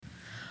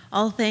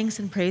All thanks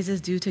and praise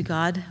is due to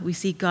God. We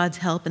seek God's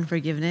help and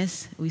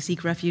forgiveness. We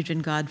seek refuge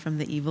in God from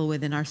the evil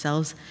within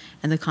ourselves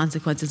and the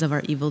consequences of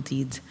our evil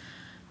deeds.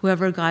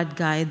 Whoever God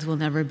guides will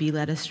never be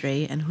led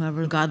astray, and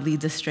whoever God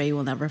leads astray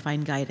will never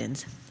find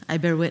guidance. I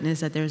bear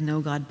witness that there is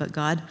no God but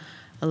God,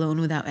 alone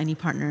without any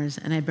partners,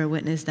 and I bear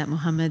witness that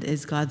Muhammad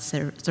is God's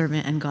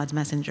servant and God's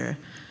messenger.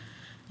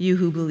 You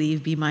who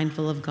believe, be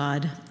mindful of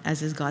God,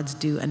 as is God's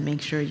due, and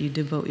make sure you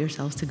devote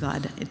yourselves to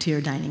God to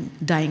your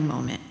dying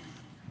moment.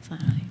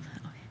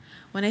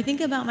 When I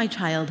think about my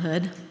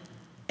childhood,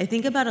 I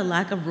think about a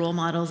lack of role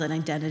models and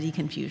identity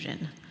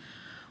confusion.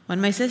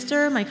 When my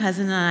sister, my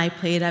cousin, and I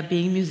played at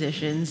being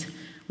musicians,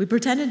 we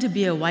pretended to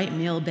be a white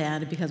male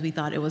band because we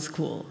thought it was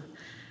cool.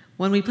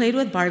 When we played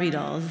with Barbie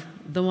dolls,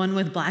 the one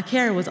with black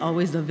hair was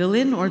always the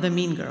villain or the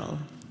mean girl.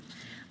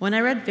 When I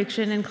read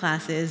fiction in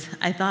classes,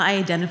 I thought I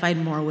identified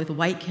more with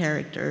white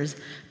characters,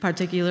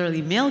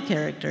 particularly male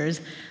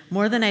characters,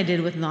 more than I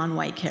did with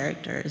non-white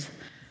characters.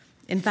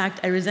 In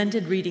fact, I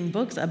resented reading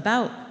books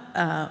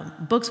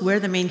where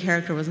the main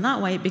character was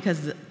not white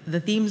because the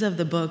themes of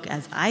the book,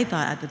 as I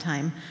thought at the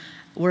time,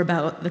 were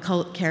about the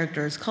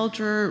character's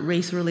culture,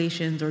 race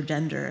relations, or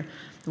gender,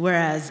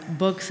 whereas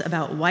books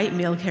about white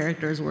male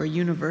characters were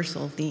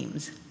universal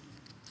themes.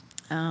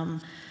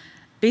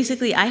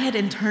 Basically, I had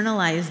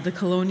internalized the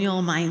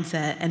colonial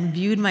mindset and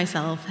viewed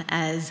myself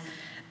as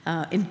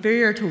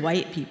inferior to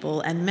white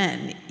people and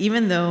men,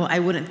 even though I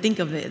wouldn't think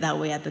of it that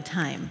way at the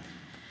time.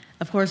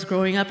 Of course,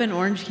 growing up in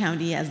Orange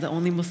County as the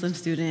only Muslim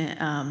student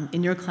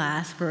in your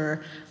class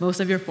for most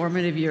of your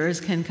formative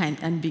years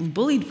and being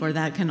bullied for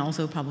that can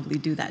also probably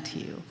do that to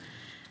you.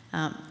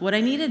 What I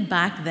needed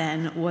back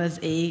then was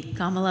a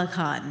Kamala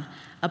Khan,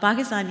 a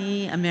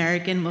Pakistani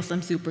American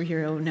Muslim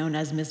superhero known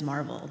as Ms.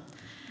 Marvel,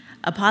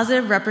 a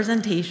positive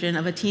representation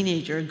of a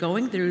teenager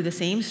going through the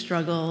same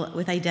struggle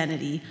with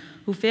identity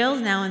who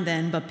fails now and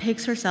then but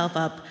picks herself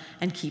up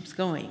and keeps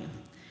going.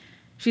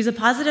 She's a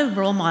positive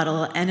role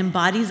model and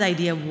embodies the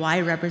idea of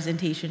why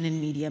representation in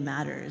media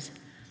matters.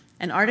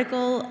 An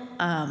article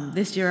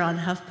this year on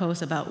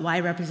HuffPost about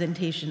why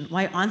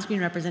on-screen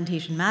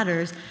representation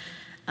matters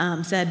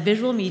said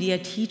visual media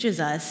teaches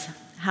us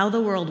how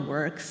the world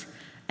works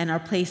and our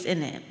place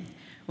in it.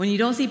 When you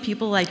don't see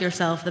people like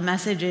yourself, the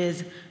message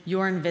is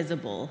you're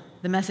invisible.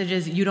 The message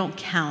is you don't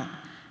count.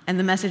 And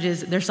the message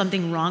is there's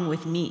something wrong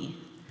with me.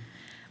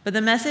 But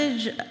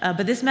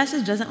this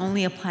message doesn't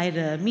only apply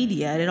to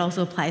media, it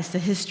also applies to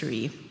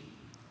history.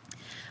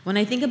 When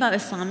I think about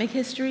Islamic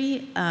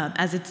history,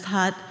 as it's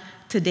taught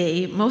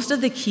today, most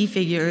of the key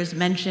figures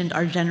mentioned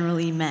are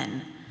generally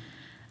men.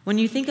 When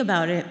you think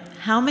about it,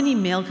 how many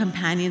male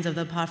companions of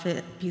the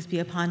Prophet, peace be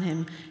upon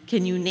him,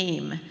 can you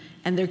name,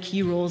 and their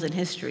key roles in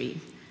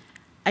history?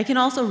 I can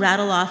also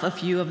rattle off a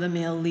few of the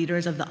male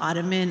leaders of the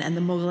Ottoman and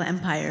the Mughal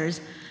empires,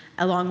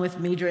 along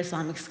with major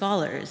Islamic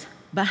scholars.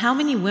 But how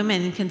many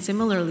women can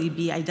similarly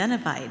be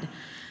identified?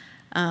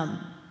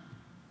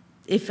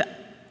 If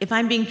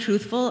I'm being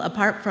truthful,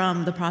 apart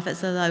from the Prophet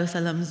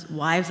ﷺ's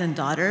wives and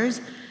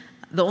daughters,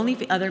 the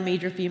only other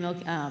major female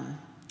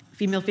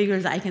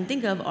figures I can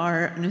think of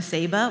are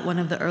Nusayba, one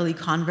of the early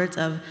converts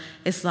of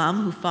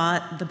Islam who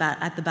fought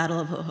at the Battle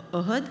of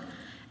Uhud,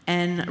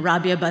 and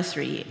Rabia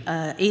Basri,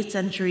 an 8th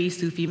century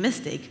Sufi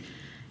mystic,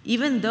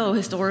 even though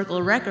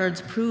historical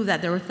records prove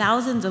that there were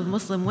thousands of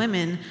Muslim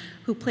women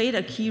who played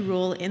a key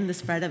role in the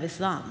spread of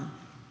Islam.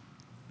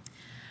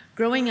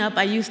 Growing up,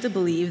 I used to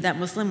believe that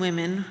Muslim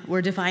women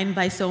were defined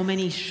by so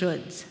many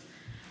shoulds.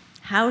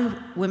 How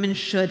women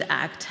should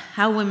act,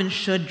 how women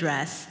should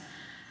dress,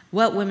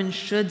 what women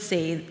should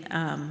say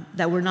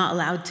that we're not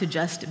allowed to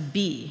just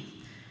be.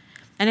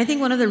 And I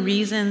think one of the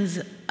reasons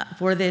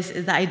for this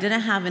is that I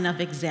didn't have enough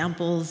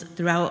examples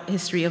throughout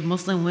history of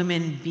Muslim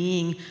women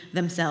being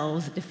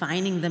themselves,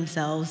 defining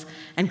themselves,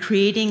 and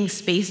creating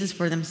spaces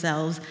for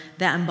themselves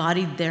that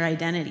embodied their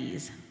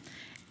identities.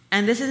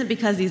 And this isn't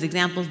because these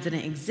examples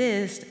didn't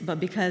exist,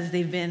 but because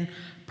they've been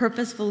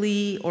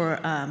purposefully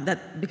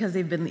because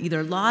they've been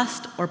either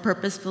lost or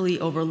purposefully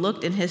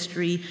overlooked in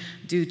history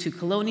due to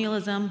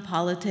colonialism,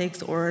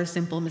 politics, or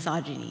simple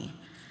misogyny.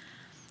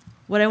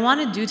 What I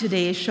want to do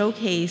today is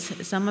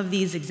showcase some of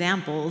these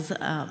examples.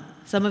 I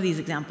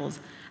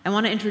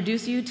want to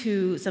introduce you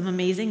to some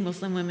amazing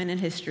Muslim women in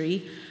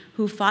history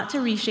who fought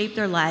to reshape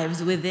their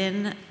lives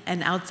within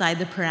and outside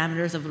the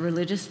parameters of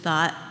religious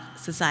thought,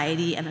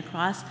 society, and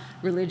across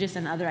religious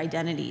and other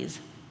identities.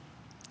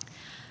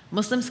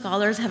 Muslim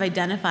scholars have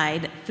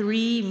identified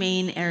 3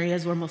 main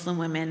areas where Muslim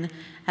women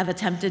have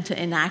attempted to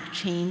enact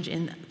change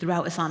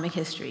throughout Islamic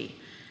history.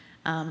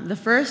 The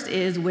first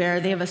is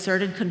where they have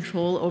asserted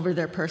control over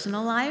their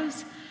personal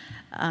lives.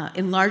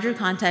 In larger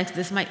context,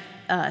 this might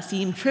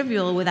seem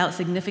trivial without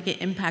significant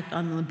impact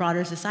on the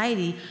broader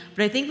society,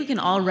 but I think we can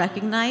all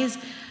recognize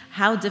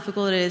how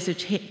difficult it is to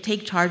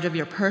take charge of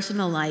your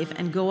personal life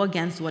and go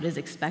against what is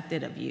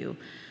expected of you.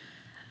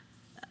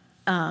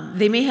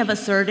 They may have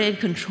asserted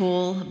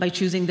control by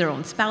choosing their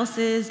own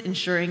spouses,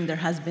 ensuring their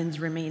husbands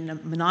remain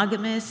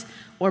monogamous,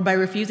 or by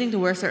refusing to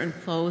wear certain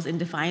clothes in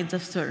defiance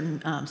of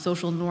certain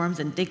social norms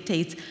and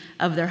dictates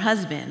of their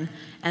husband.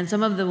 And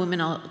some of the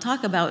women I'll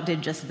talk about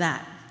did just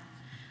that.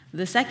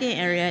 The second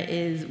area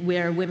is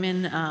where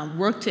women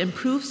work to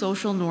improve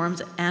social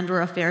norms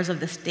and/or affairs of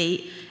the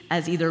state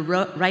as either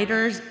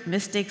writers,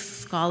 mystics,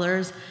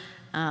 scholars,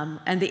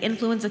 and they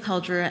influence the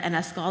culture, and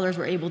as scholars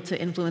were able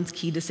to influence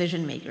key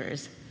decision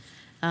makers.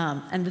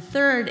 And the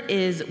third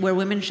is where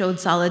women showed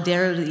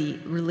solidarity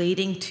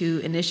relating to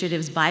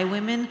initiatives by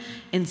women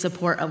in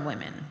support of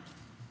women.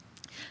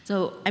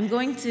 So I'm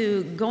going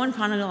to go in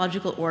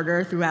chronological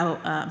order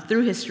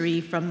through history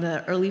from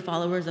the early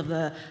followers of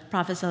the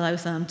Prophet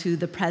ﷺ to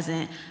the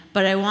present,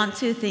 but I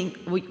want you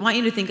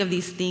to think of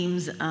these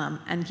themes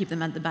and keep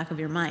them at the back of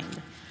your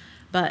mind.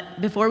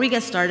 But before we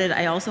get started,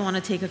 I also want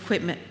to take a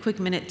quick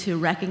minute to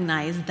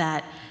recognize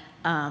that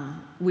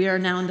we are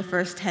now in the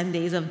first 10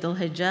 days of Dhul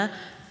Hijjah,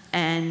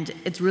 and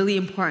it's really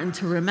important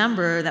to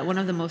remember that one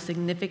of the most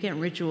significant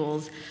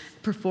rituals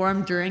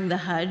performed during the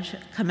Hajj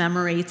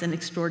commemorates an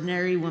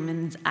extraordinary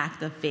woman's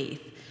act of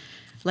faith.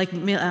 Like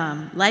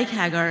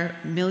Hagar,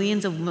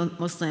 millions of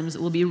Muslims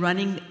will be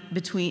running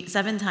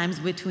 7 times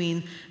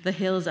between the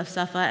hills of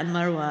Safa and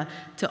Marwa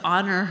to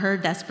honor her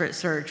desperate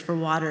search for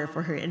water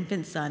for her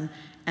infant son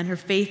and her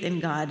faith in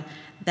God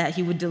that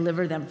He would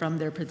deliver them from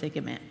their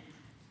predicament.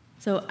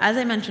 So as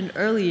I mentioned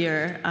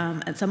earlier,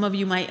 and some of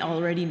you might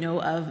already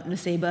know of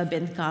Nusayba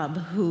bint Ka'b,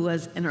 who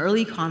was an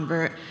early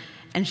convert,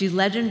 and she's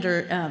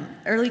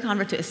early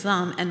convert to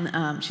Islam,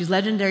 and she's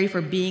legendary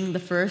for being the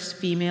first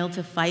female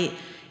to fight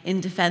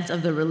in defense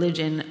of the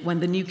religion when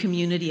the new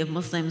community of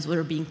Muslims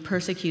were being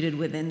persecuted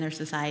within their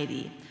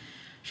society.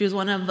 She was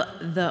one of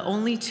the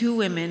only 2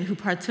 women who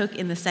partook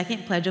in the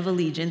second Pledge of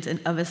Allegiance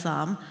of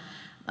Islam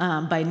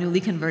by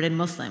newly converted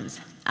Muslims.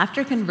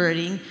 After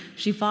converting,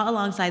 she fought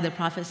alongside the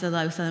Prophet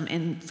ﷺ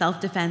in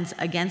self-defense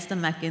against the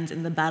Meccans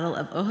in the Battle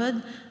of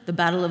Uhud, the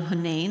Battle of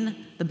Hunain,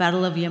 the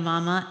Battle of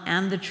Yamama,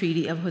 and the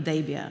Treaty of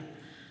Hudaybiyah.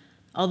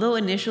 Although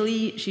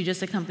initially she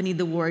just accompanied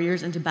the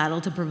warriors into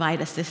battle to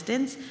provide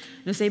assistance,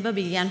 Nusayba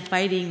began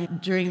fighting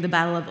during the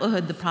Battle of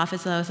Uhud. The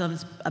Prophet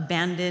ﷺ's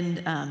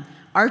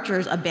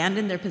archers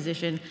abandoned their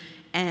position,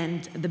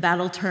 and the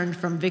battle turned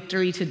from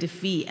victory to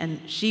defeat. And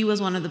she was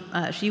at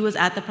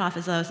the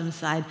Prophet ﷺ's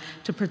side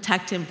to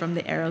protect him from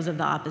the arrows of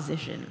the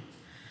opposition.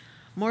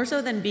 More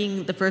so than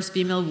being the first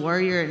female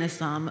warrior in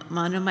Islam,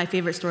 one of my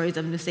favorite stories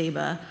of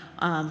Nusayba,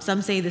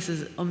 some say this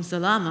is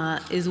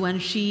Salama, is when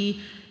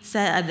she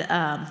said,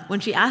 when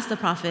she asked the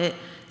Prophet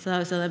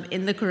ﷺ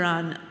in the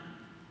Quran,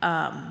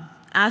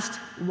 asked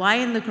why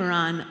in the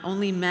Quran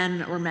only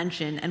men were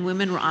mentioned and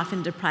women were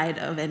often deprived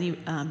of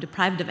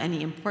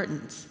any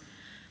importance.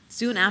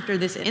 Soon after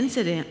this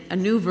incident, a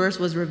new verse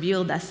was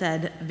revealed that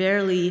said,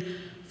 "Verily,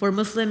 for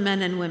Muslim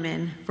men and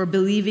women, for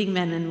believing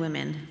men and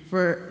women,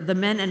 for the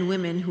men and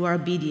women who are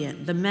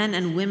obedient, the men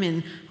and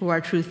women who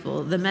are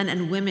truthful, the men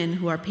and women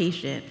who are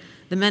patient,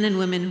 the men and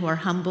women who are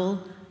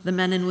humble, the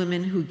men and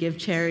women who give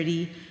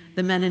charity,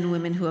 the men and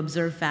women who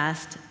observe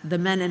fast, the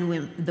men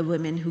and the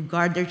women who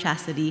guard their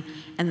chastity,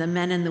 and the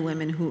men and the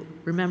women who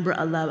remember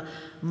Allah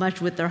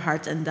much with their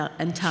hearts and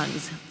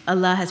tongues.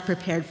 Allah has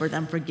prepared for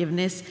them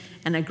forgiveness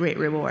and a great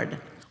reward."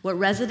 What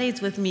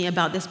resonates with me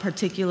about this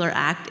particular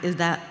act is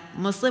that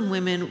Muslim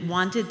women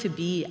wanted to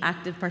be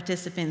active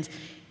participants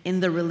in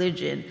the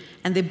religion,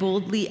 and they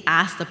boldly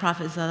asked the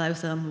Prophet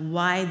ﷺ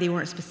why they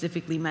weren't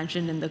specifically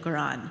mentioned in the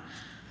Quran.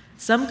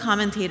 Some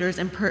commentators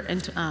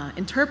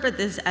interpret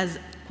this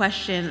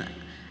question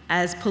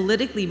as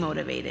politically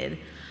motivated,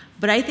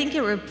 but I think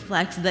it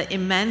reflects the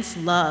immense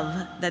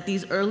love that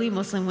these early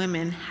Muslim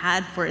women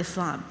had for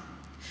Islam.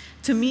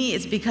 To me,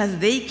 it's because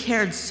they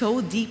cared so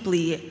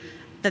deeply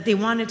that they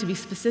wanted to be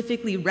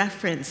specifically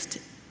referenced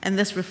and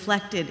thus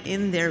reflected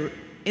in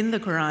the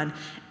Quran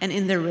and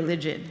in their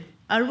religion.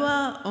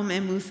 Arwa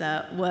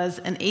Musa was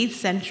an 8th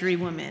century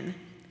woman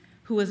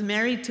who was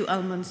married to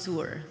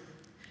Al-Mansur,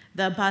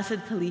 the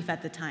Abbasid Caliph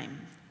at the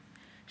time.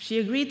 She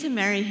agreed to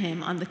marry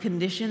him on the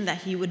condition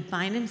that he would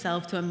bind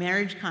himself to a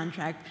marriage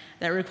contract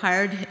that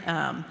required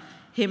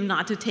him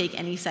not to take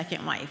any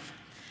second wife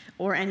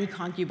or any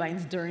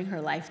concubines during her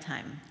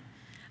lifetime.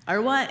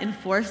 Arwa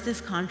enforced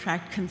this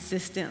contract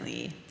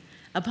consistently.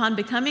 Upon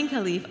becoming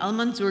Caliph,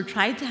 Al-Mansur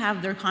tried to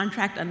have their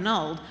contract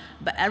annulled,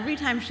 but every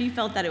time she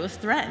felt that it was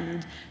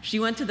threatened, she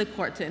went to the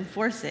court to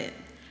enforce it.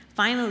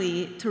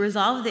 Finally, to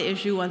resolve the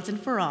issue once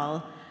and for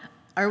all,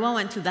 Arwa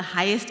went to the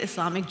highest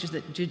Islamic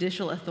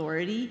judicial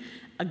authority,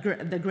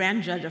 the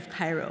Grand Judge of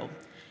Cairo,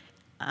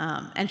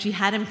 and she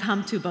had him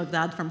come to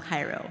Baghdad from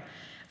Cairo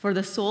for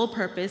the sole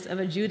purpose of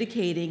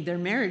adjudicating their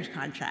marriage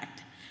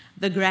contract.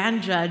 The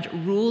Grand Judge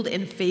ruled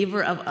in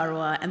favor of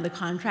Arwa, and the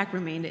contract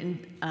remained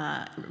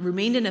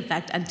in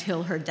effect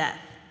until her death.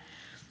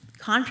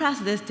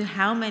 Contrast this to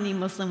how many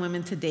Muslim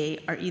women today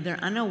are either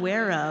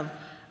unaware of,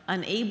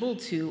 unable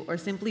to, or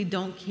simply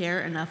don't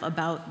care enough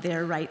about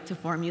their right to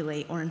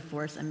formulate or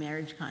enforce a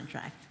marriage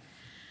contract.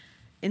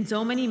 In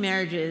so many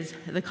marriages,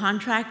 the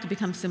contract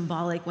becomes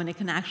symbolic when it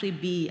can actually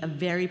be a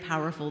very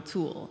powerful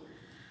tool.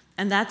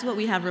 And that's what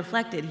we have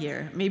reflected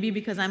here. Maybe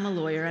because I'm a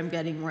lawyer, I'm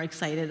getting more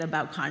excited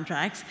about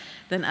contracts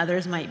than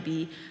others might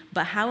be.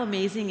 But how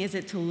amazing is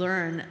it to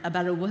learn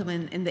about a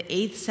woman in the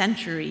 8th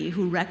century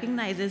who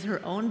recognizes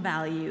her own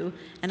value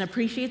and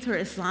appreciates her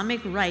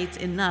Islamic rights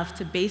enough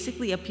to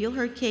basically appeal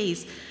her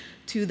case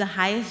to the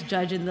highest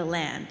judge in the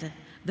land.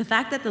 The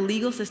fact that the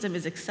legal system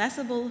is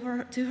accessible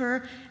to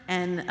her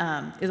and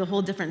is a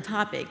whole different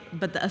topic,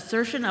 but the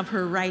assertion of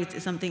her rights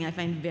is something I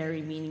find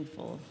very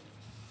meaningful.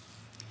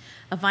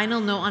 A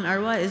final note on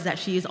Arwa is that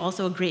she is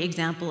also a great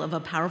example of a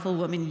powerful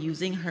woman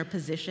using her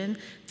position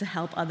to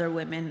help other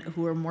women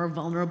who are more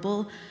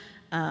vulnerable.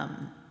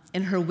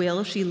 In her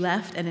will, she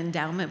left an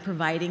endowment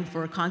providing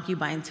for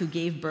concubines who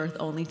gave birth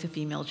only to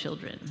female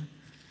children.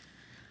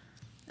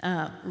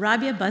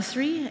 Rabia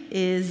Basri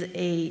is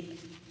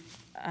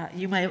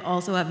you might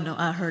also have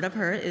heard of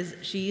her,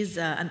 she's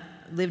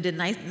lived in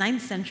 9th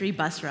century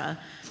Basra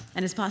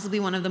and is possibly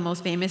one of the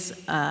most famous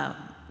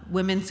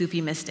women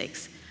Sufi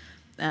mystics.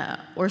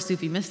 Or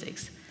Sufi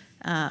mystics.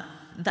 The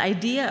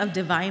idea of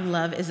divine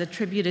love is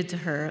attributed to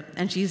her,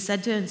 and she's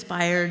said to have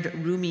inspired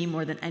Rumi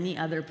more than any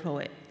other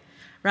poet.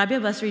 Rabia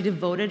Basri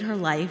devoted her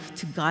life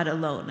to God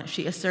alone.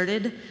 She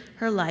asserted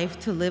her life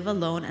to live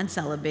alone and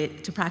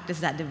celibate, to practice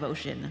that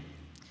devotion.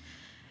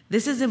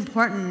 This is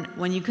important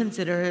when you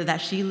consider that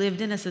she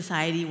lived in a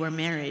society where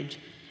marriage,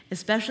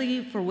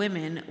 especially for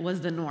women, was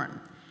the norm.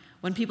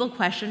 When people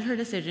questioned her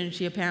decision,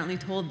 she apparently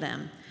told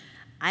them,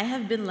 "I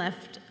have been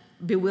left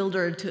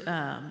bewildered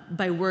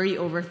by worry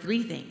over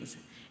 3 things.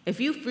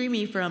 If you free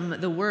me from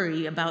the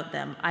worry about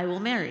them, I will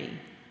marry.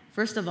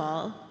 First of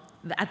all,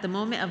 at the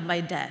moment of my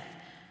death,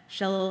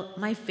 shall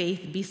my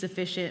faith be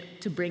sufficient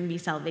to bring me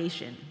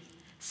salvation?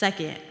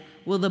 Second,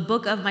 will the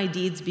book of my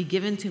deeds be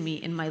given to me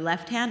in my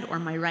left hand or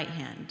my right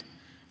hand?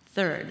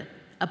 Third,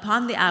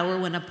 upon the hour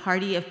when a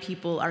party of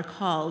people are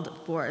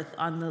called forth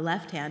on the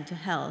left hand to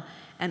hell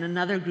and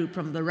another group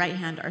from the right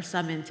hand are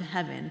summoned to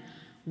heaven,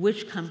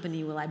 which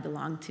company will I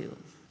belong to?"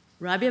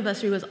 Rabia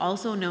Basri was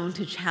also known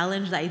to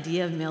challenge the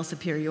idea of male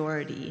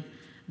superiority.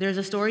 There's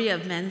a story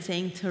of men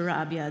saying to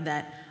Rabia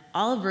that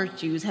all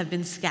virtues have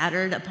been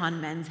scattered upon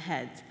men's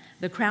heads.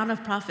 The crown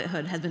of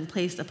prophethood has been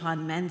placed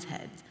upon men's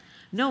heads.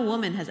 No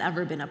woman has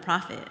ever been a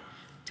prophet.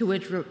 To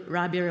which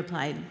Rabia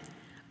replied,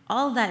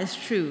 "All that is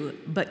true,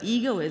 but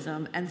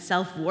egoism and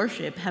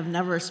self-worship have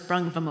never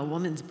sprung from a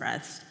woman's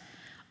breast.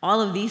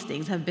 All of these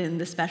things have been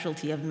the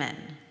specialty of men."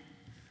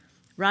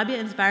 Rabia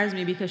inspires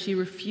me because she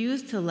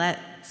refused to let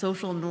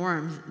social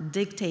norms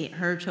dictate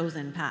her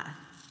chosen path.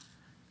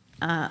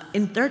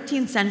 In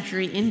 13th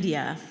century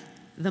India,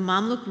 the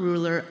Mamluk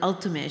ruler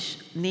Iltutmish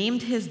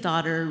named his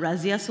daughter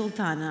Razia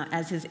Sultana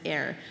as his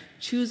heir,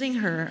 choosing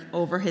her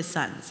over his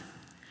sons.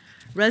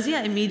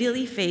 Razia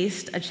immediately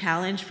faced a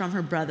challenge from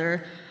her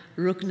brother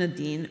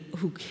Ruknuddin,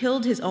 who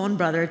killed his own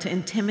brother to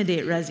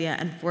intimidate Razia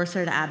and force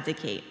her to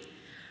abdicate.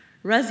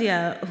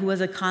 Razia, who was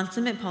a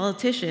consummate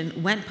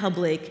politician, went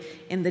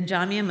public in the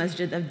Jamia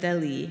Masjid of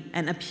Delhi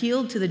and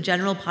appealed to the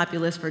general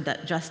populace for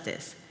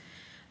justice.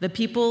 The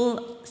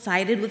people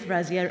sided with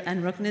Razia,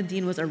 and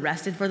Ruknuddin was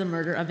arrested for the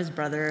murder of his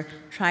brother,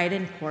 tried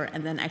in court,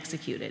 and then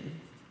executed.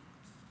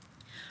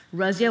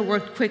 Razia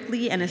worked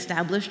quickly and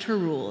established her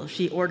rule.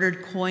 She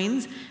ordered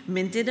coins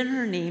minted in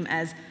her name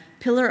as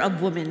Pillar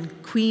of Woman,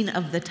 Queen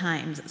of the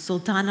Times,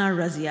 Sultana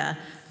Razia,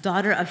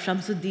 daughter of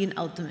Shamsuddin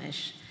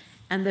Iltutmish.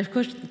 And the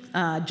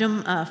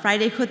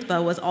Friday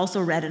Khutbah was also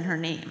read in her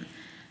name.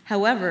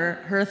 However,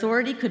 her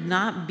authority could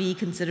not be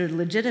considered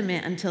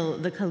legitimate until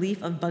the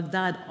Caliph of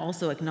Baghdad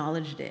also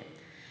acknowledged it.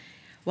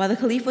 While the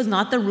Caliph was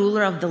not the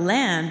ruler of the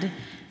land,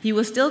 he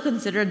was still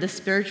considered the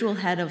spiritual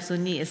head of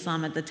Sunni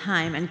Islam at the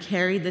time and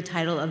carried the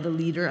title of the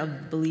leader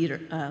of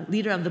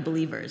the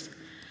believers.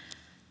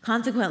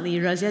 Consequently,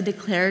 Razia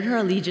declared her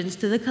allegiance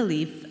to the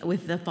Caliph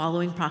with the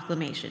following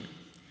proclamation.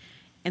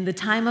 In the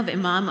time of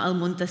Imam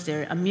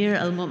al-Muntasir, Amir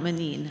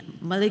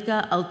al-Mu'mineen,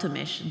 Malika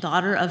Iltutmish,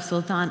 daughter of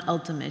Sultan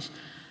Iltutmish,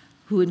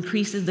 who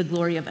increases the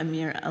glory of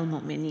Amir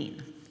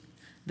al-Mu'mineen.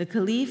 The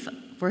Caliph,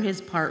 for his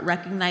part,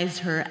 recognized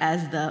her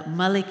as the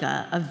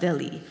Malika of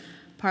Delhi,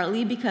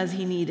 partly because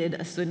he needed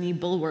a Sunni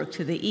bulwark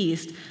to the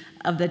east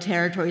of the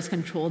territories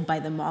controlled by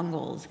the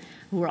Mongols,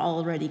 who were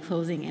already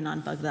closing in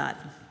on Baghdad.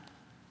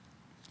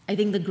 I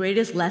think the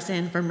greatest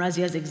lesson from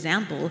Razia's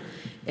example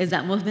is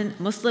that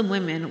Muslim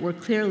women were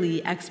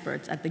clearly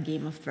experts at the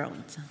Game of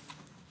Thrones.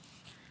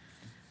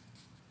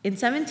 In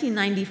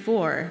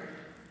 1794,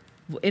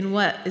 in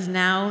what is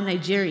now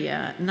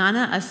Nigeria,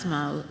 Nana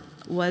Asma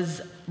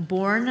was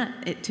born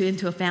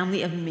into a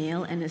family of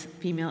male and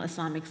female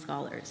Islamic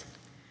scholars.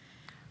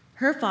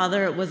 Her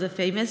father was a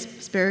famous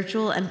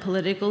spiritual and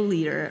political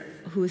leader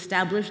who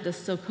established the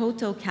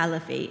Sokoto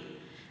Caliphate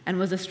and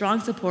was a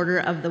strong supporter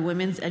of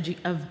women's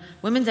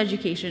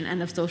education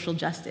and of social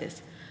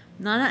justice.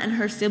 Nana and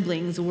her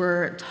siblings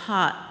were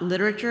taught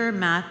literature,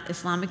 math,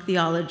 Islamic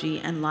theology,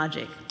 and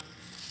logic.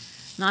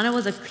 Nana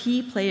was a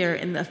key player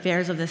in the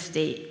affairs of the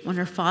state. When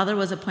her father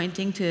was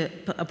appointing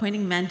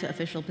men to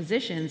official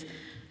positions,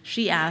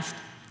 she asked,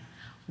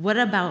 "What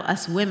about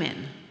us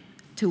women?"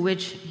 To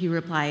which he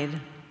replied,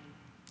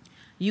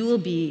 "You will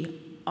be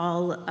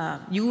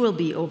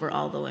over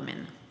all the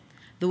women.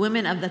 The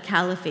women of the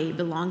caliphate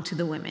belong to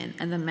the women,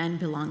 and the men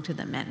belong to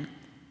the men."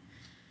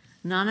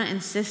 Nana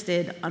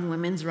insisted on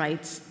women's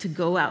rights to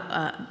go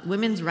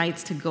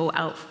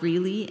out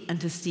freely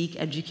and to seek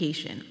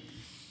education.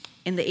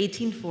 In the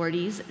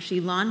 1840s,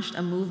 she launched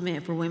a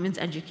movement for women's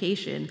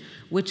education,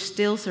 which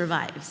still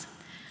survives.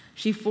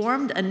 She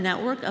formed a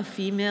network of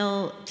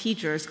female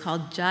teachers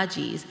called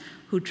jajis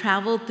who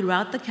traveled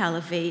throughout the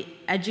caliphate,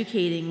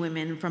 educating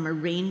women from a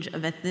range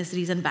of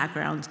ethnicities and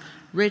backgrounds,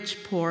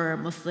 rich, poor,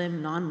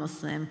 Muslim,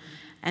 non-Muslim,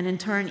 and in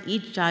turn,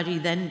 each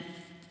jaji then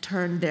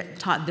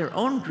taught their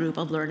own group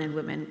of learned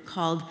women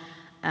called,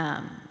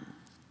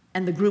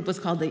 and the group was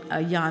called the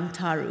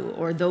Yantaru,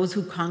 or those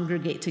who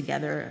congregate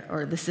together,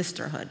 or the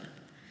sisterhood.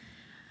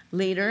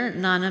 Later,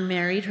 Nana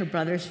married her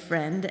brother's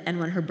friend, and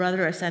when her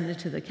brother ascended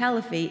to the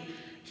caliphate,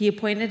 he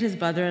appointed his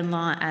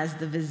brother-in-law as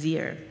the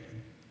vizier.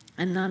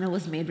 And Nana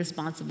was made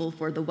responsible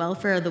for the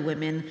welfare of the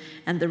women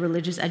and the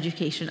religious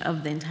education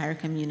of the entire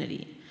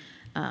community.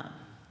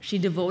 She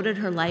devoted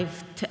her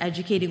life to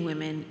educating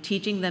women,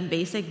 teaching them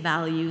basic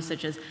values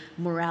such as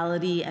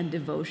morality and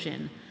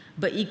devotion,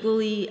 but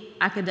equally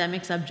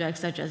academic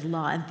subjects such as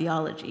law and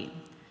theology.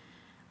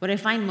 What I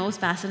find most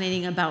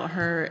fascinating about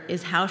her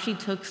is how she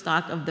took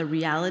stock of the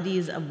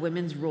realities of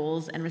women's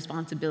roles and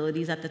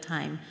responsibilities at the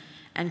time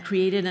and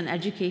created an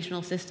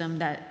educational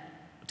system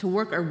to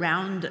work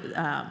around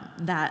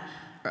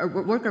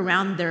work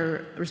around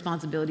their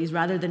responsibilities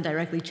rather than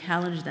directly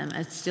challenge them,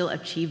 and still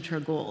achieved her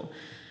goal.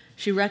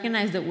 She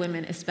recognized that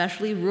women,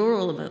 especially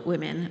rural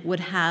women,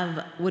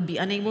 would be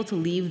unable to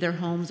leave their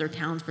homes or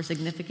towns for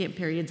significant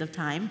periods of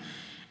time,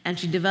 and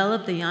she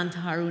developed the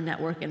Yantaru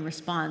network in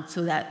response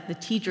so that the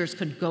teachers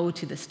could go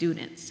to the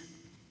students.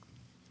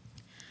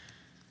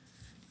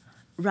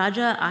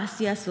 Raja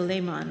Asya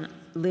Suleiman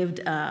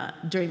lived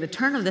during the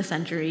turn of the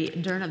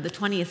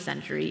 20th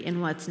century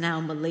in what's now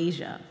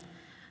Malaysia.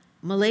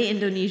 Malay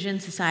Indonesian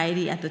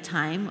society at the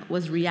time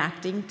was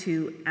reacting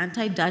to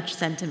anti-Dutch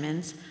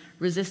sentiments,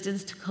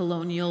 resistance to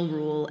colonial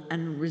rule,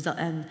 and what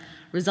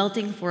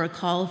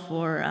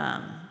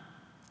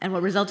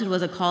resulted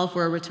was a call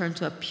for a return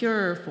to a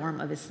purer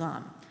form of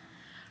Islam.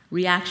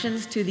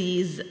 Reactions to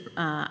these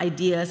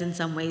ideas in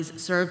some ways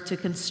served to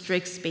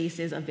constrict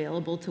spaces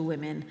available to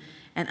women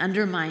and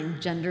undermine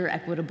gender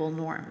equitable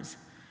norms.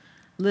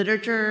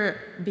 Literature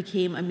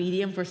became a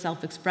medium for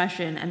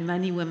self-expression, and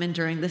many women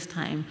during this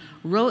time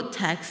wrote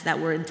texts that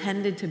were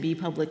intended to be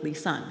publicly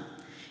sung.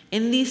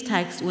 In these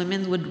texts,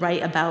 women would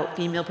write about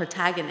female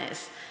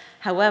protagonists.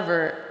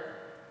 However,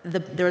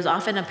 there was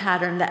often a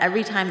pattern that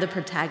every time the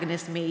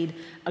protagonist made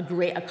a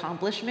great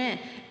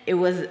accomplishment,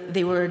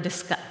 they were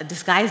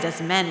disguised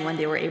as men when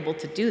they were able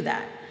to do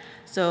that.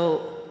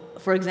 So,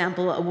 for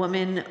example, a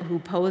woman who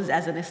posed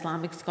as an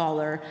Islamic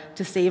scholar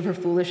to save her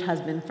foolish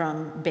husband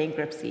from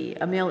bankruptcy,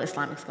 a male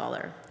Islamic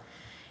scholar.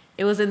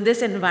 It was in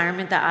this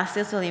environment that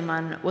Asya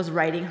Suleiman was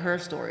writing her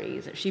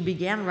stories. She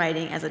began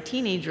writing as a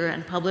teenager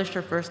and published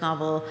her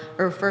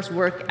first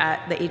work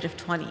at the age of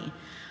 20.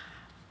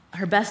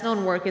 Her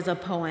best-known work is a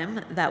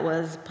poem that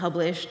was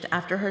published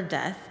after her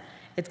death.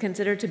 It's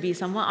considered to be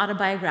somewhat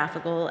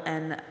autobiographical,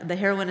 and the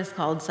heroine is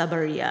called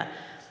Sabariya.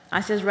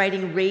 Asya's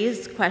writing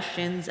raised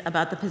questions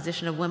about the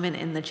position of women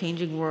in the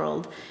changing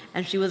world,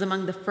 and she was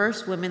among the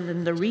first women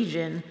in the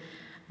region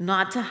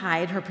not to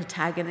hide her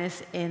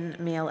protagonist in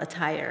male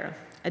attire.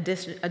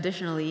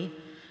 Additionally,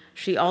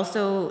 she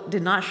also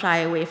did not shy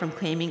away from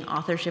claiming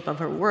authorship of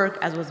her work,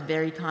 as was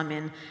very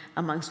common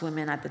amongst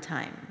women at the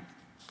time.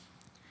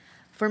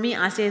 For me,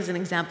 Asya is an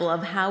example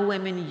of how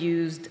women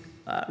used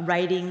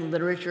writing,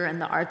 literature, and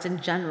the arts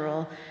in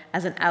general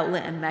as an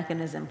outlet and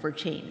mechanism for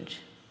change.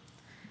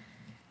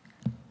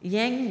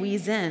 Yang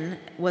Huizhen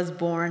was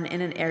born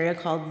in an area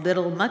called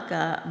Little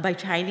Mecca by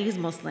Chinese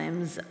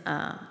Muslims,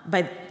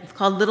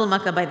 called Little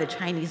Mecca by the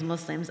Chinese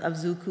Muslims of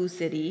Zuku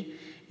City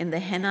in the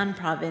Henan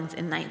province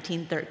in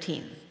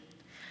 1913.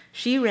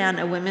 She ran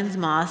a women's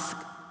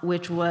mosque,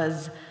 which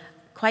was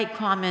quite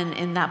common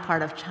in that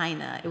part of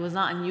China. It was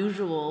not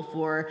unusual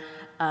for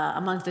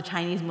amongst the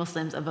Chinese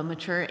Muslims of a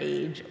mature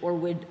age, or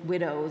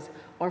widows,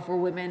 or for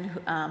women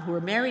who were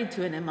married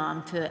to an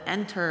imam to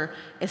enter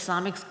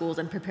Islamic schools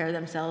and prepare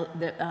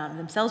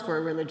themselves for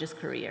a religious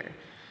career.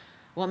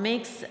 What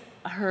makes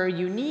her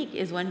unique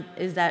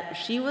is that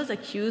she was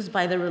accused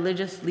by the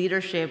religious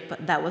leadership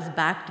that was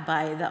backed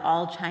by the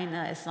All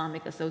China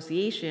Islamic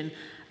Association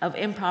of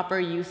improper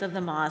use of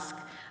the mosque,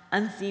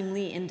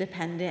 unseemly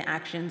independent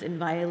actions in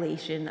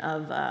violation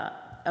of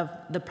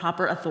the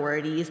proper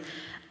authorities,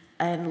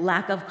 and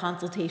lack of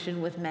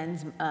consultation with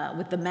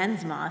the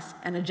men's mosque,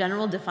 and a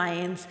general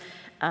defiance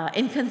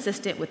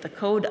inconsistent with the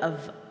code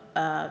of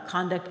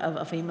conduct of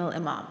a female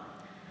imam.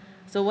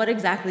 So what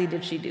exactly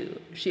did she do?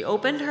 She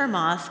opened her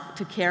mosque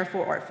to care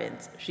for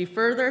orphans. She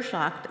further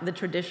shocked the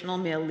traditional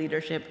male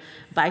leadership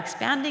by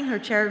expanding her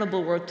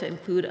charitable work to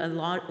include a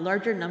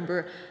larger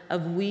number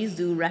of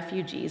Uyghur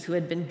refugees who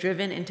had been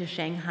driven into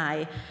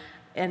Shanghai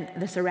and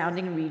the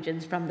surrounding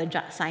regions from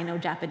the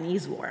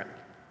Sino-Japanese War.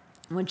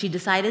 When she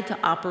decided to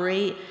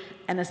operate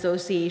an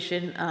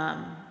association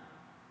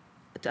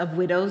of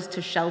widows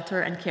to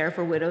shelter and care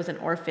for widows and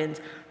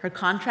orphans, her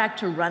contract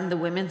to run the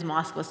women's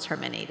mosque was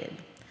terminated.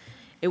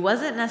 It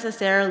wasn't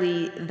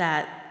necessarily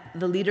that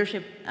the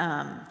leadership,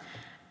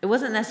 it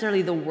wasn't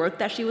necessarily the work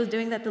that she was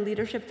doing that the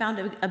leadership found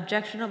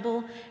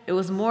objectionable. It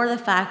was more the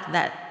fact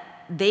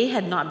that they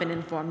had not been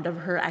informed of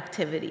her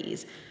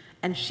activities,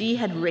 and she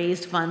had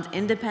raised funds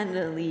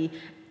independently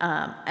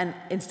and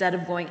instead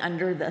of going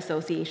under the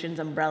association's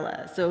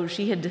umbrella. So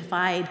she had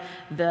defied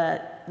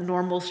the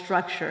normal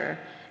structure,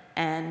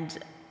 and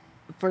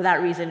for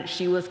that reason,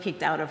 she was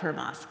kicked out of her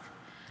mosque.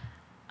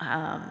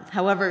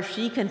 However,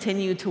 she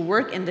continued to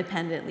work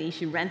independently.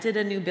 She rented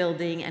a new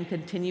building and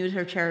continued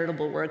her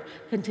charitable work,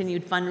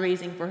 continued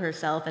fundraising for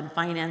herself and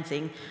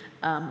financing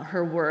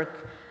her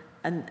work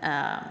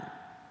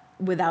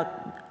without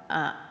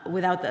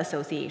the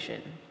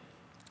association.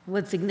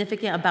 What's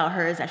significant about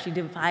her is that she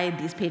defied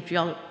these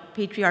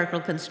patriarchal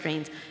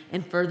constraints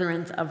in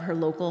furtherance of her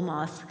local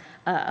mosque,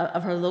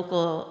 of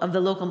the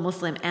local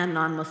Muslim and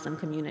non-Muslim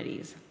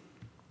communities.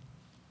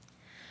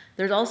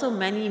 There's also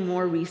many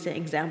more recent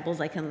examples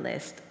I can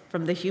list,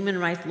 from the human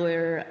rights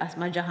lawyer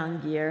Asma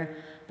Jahangir,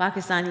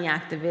 Pakistani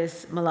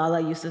activist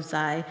Malala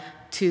Yousafzai,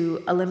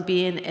 to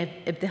Olympian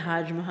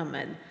Ibtihaj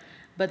Muhammad.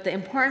 But the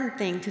important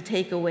thing to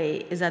take away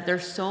is that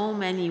there's so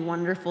many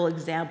wonderful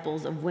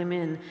examples of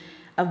women,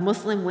 of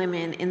Muslim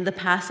women in the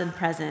past and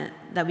present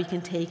that we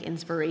can take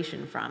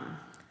inspiration from.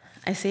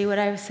 I say what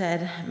I've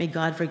said, may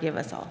God forgive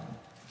us all.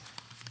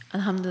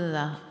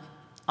 Alhamdulillah,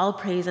 all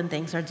praise and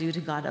thanks are due to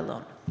God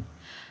alone.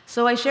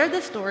 So I shared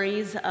the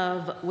stories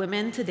of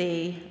women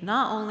today,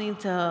 not only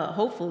to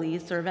hopefully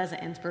serve as an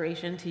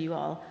inspiration to you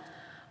all,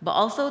 but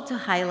also to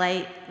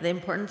highlight the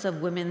importance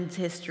of women's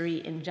history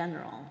in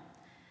general.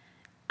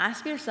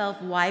 Ask yourself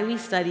why we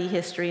study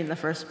history in the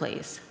first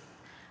place.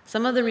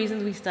 Some of the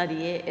reasons we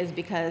study it is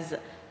because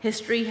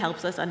history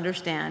helps us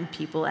understand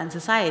people and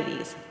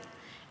societies.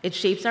 It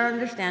shapes our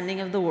understanding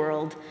of the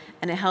world,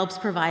 and it helps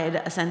provide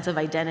a sense of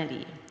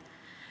identity.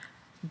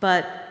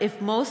 But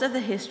if most of the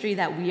history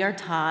that we are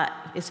taught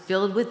is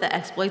filled with the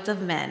exploits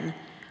of men,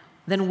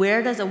 then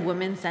where does a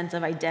woman's sense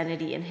of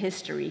identity in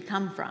history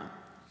come from?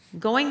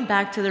 Going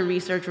back to the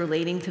research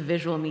relating to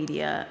visual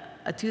media,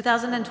 a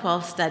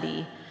 2012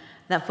 study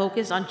that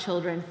focused on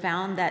children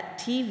found that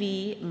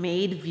TV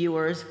made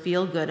viewers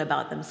feel good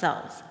about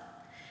themselves,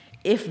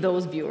 if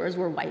those viewers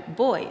were white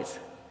boys.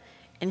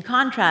 In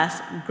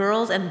contrast,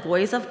 girls and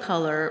boys of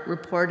color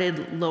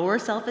reported lower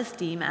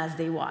self-esteem as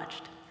they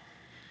watched.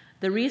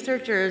 The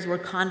researchers were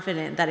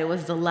confident that it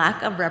was the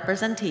lack of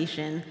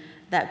representation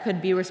that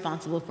could be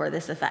responsible for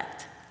this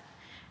effect.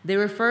 They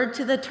referred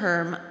to the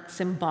term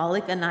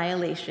symbolic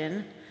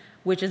annihilation,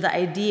 which is the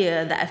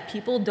idea that if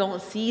people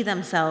don't see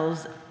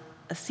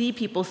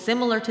people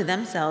similar to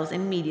themselves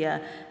in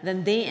media,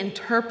 then they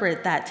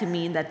interpret that to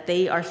mean that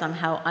they are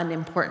somehow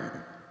unimportant.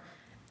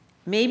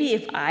 Maybe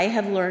if I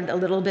had learned a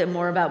little bit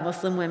more about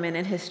Muslim women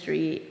in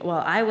history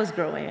while I was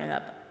growing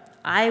up,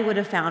 I would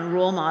have found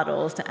role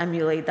models to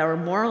emulate that were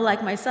more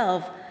like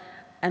myself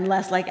and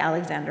less like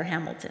Alexander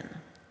Hamilton.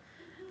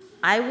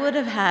 I would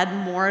have had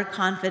more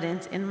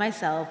confidence in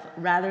myself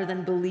rather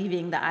than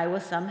believing that I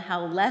was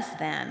somehow less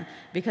than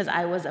because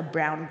I was a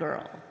brown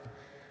girl.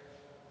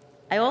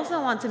 I also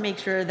want to make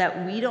sure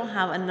that we don't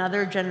have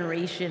another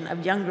generation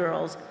of young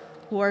girls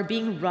who are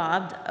being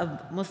robbed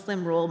of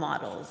Muslim role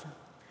models.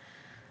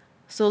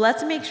 So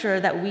let's make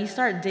sure that we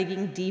start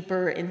digging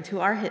deeper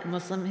into our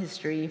Muslim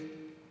history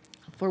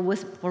for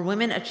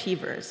women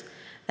achievers,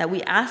 that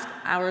we ask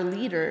our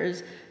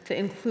leaders to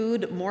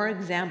include more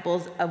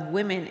examples of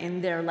women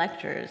in their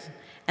lectures,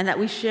 and that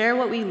we share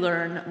what we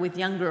learn with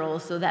young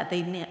girls so that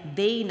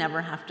they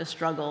never have to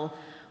struggle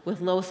with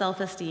low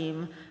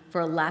self-esteem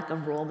for a lack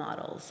of role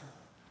models.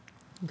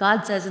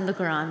 God says in the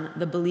Quran,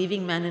 the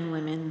believing men and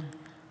women,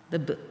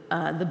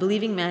 the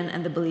believing men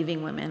and the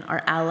believing women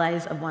are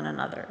allies of one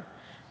another.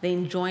 They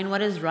enjoin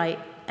what is right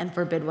and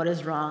forbid what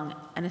is wrong,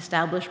 and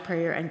establish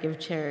prayer and give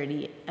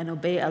charity, and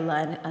obey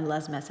Allah and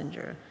Allah's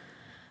messenger.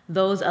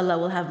 Those Allah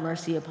will have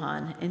mercy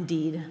upon.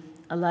 Indeed,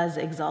 Allah is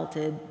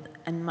exalted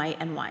and might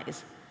and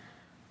wise.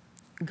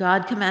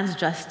 God commands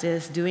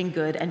justice, doing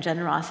good, and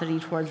generosity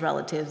towards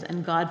relatives,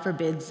 and God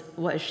forbids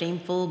what is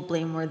shameful,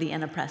 blameworthy,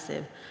 and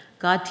oppressive.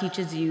 God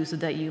teaches you so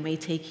that you may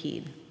take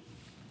heed.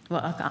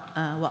 Wa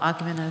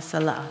aqimina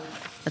salah.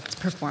 Let's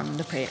perform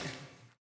the prayer.